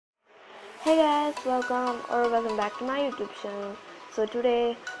Hey guys, welcome back to my YouTube channel. So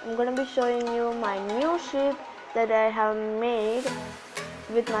today I'm gonna be showing you my new ship that I have made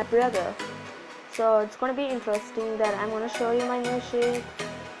with my brother. So it's gonna be interesting that I'm gonna show you my new ship.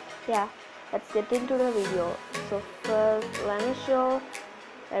 Yeah, let's get into the video. So first let me show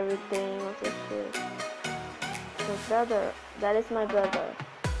everything of the ship. So brother, that is my brother.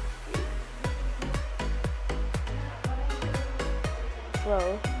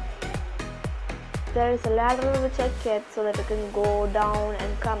 So there is a ladder which I kept so that I can go down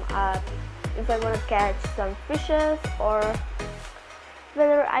and come up if I want to catch some fishes, or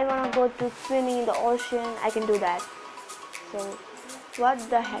whether I want to go to swimming in the ocean, I can do that. So what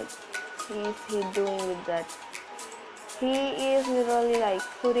the heck is he doing with that? He is literally like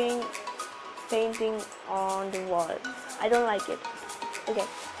putting painting on the walls. I don't like it. Okay,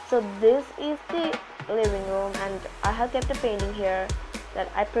 so this is the living room and I have kept a painting here that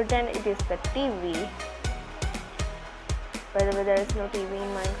I pretend it is the TV. By the way, there is no TV in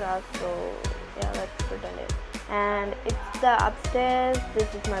Minecraft, so yeah, let's pretend it. And it's the upstairs. This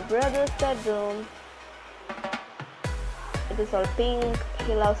is my brother's bedroom. It is all pink.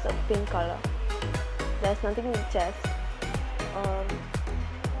 He loves the pink color. There's nothing in the chest.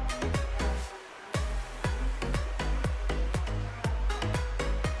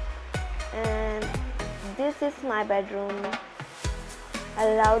 And this is my bedroom. I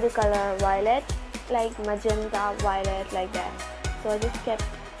love the color violet, like magenta violet, like that. So I just kept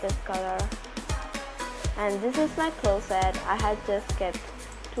this color. And this is my closet. I had just kept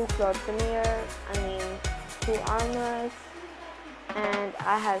 2 clothes in here. I mean 2 armors. And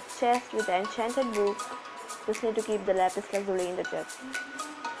I have chest with the enchanted book. Just need to keep the lapis lazuli in the chest.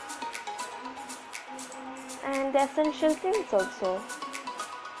 And the essential things also.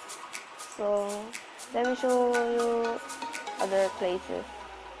 So let me show you other places.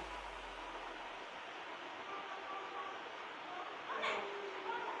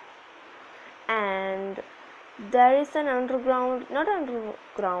 And there is an underground, not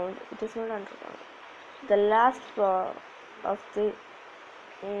underground, it is not underground. The last floor of the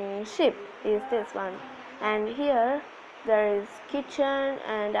ship is this one, and here there is kitchen,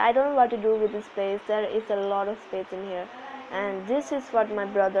 and I don't know what to do with this space. There is a lot of space in here, and this is what my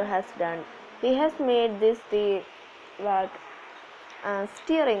brother has done. He has made this the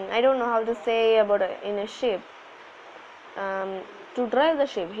steering, I don't know how to say about in a ship, to drive the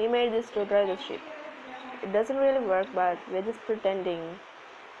ship. He made this to drive the ship. It doesn't really work, but we're just pretending.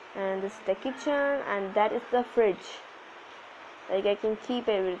 And this is the kitchen, and that is the fridge. Like I can keep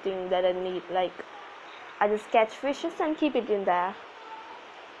everything that I need. Like I just catch fishes and keep it in there.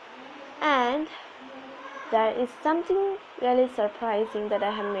 And there is something really surprising that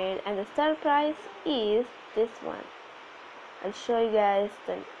I have made, and the surprise is this one. I'll show you guys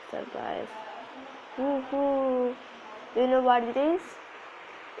the surprise. Woohoo! Do you know what it is?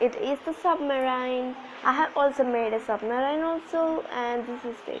 It is the submarine. I have also made a submarine also, and this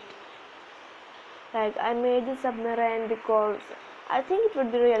is it. Like I made the submarine because I think it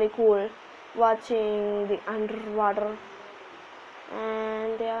would be really cool watching the underwater.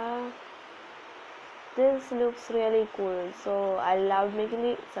 And yeah, this looks really cool. So I loved making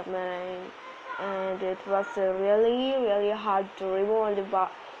the submarine, and it was really hard to remove all the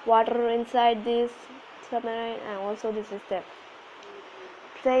water inside this submarine. And also this is the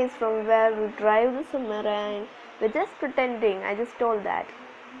place from where we drive the submarine. We're just pretending. I just told that.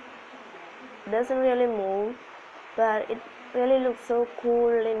 It doesn't really move, but it really looks so cool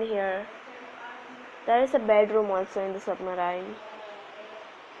in here. There is a bedroom also in the submarine.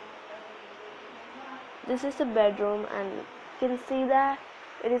 This is the bedroom, and you can see that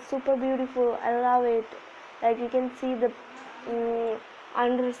it is super beautiful. I love it. Like you can see the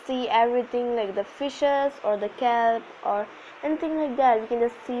undersea everything, like the fishes or the kelp or anything like that. You can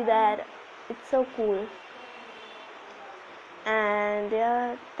just see that. It's so cool. And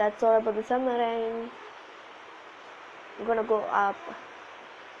yeah, that's all about the submarine. I'm gonna go up.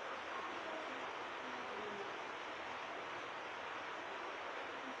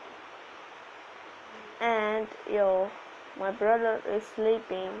 And yo, my brother is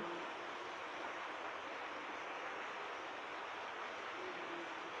sleeping.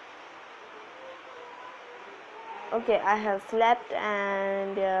 Okay, I have slept,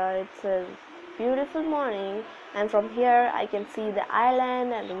 and it's a beautiful morning, and from here I can see the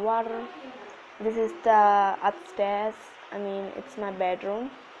island and the water. This is the upstairs. I mean, it's my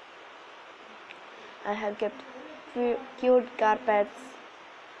bedroom. I have kept cute carpets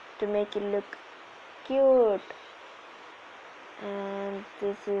to make it look cute. And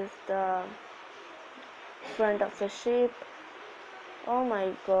this is the front of the ship. Oh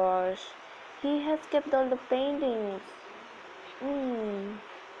my gosh, He has kept all the paintings.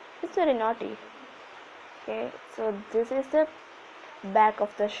 It's very naughty. Okay, so this is the back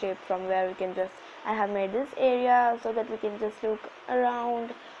of the ship from where we can just, I have made this area so that we can just look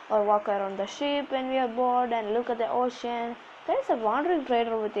around or walk around the ship when we are bored and look at the ocean. There is a wandering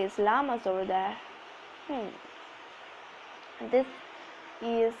trader with his llamas over there. This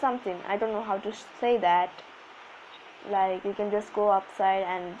is something, I don't know how to say that. Like, you can just go upside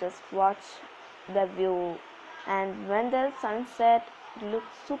and just watch the view, and when the sunset, it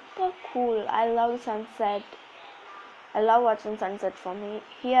looks super cool. I love sunset. I love watching sunset from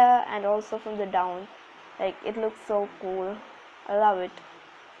here and also from the down. Like, it looks so cool. I love it.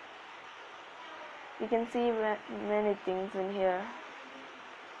 You can see many things in here.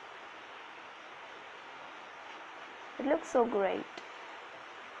 It looks so great.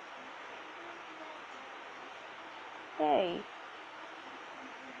 Hey,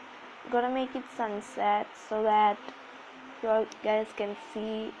 gonna make it sunset so that you guys can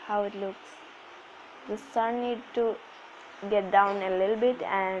see how it looks. The sun need to get down a little bit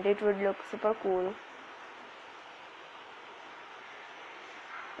and it would look super cool.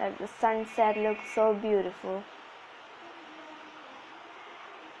 Like, the sunset looks so beautiful.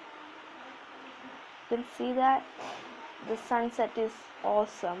 You can see that the sunset is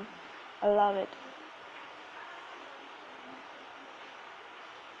awesome. I love it.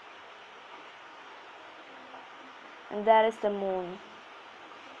 And there is the moon.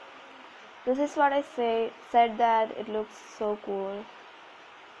 This is what I said that it looks so cool.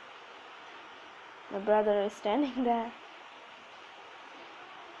 My brother is standing there.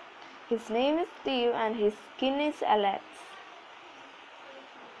 His name is Steve and his skin is Alex.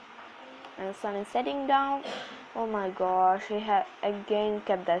 And the sun is setting down. Oh my gosh, he had again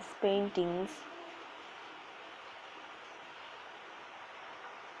kept those paintings.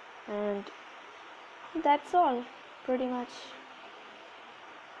 And that's all, pretty much.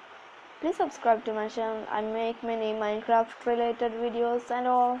 Please subscribe to my channel. I make many Minecraft related videos and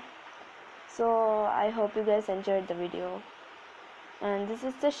all. So I hope you guys enjoyed the video. And this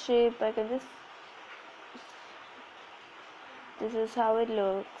is the ship. This is how it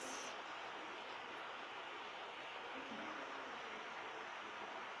looks.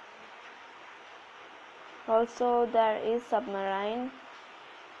 Also, there is Submarine.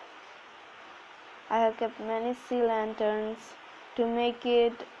 I have kept many sea lanterns to make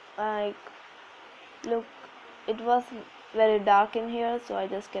it like look. It was very dark in here, so I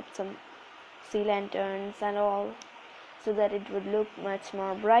just kept some sea lanterns and all, so that it would look much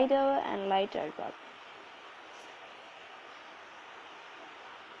more brighter and lighter.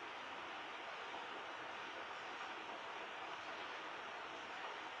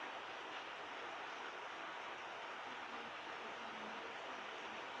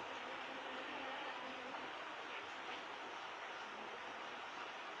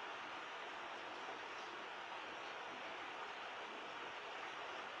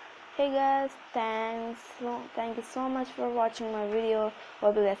 Hey guys, thank you so much for watching my video.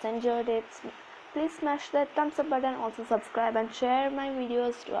 Hope you guys enjoyed it. Please smash that thumbs up button, also subscribe and share my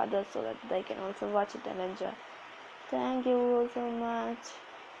videos to others so that they can also watch it and enjoy. Thank you so much.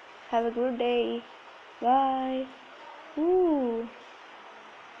 Have a good day. Bye.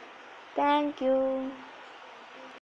 Thank you.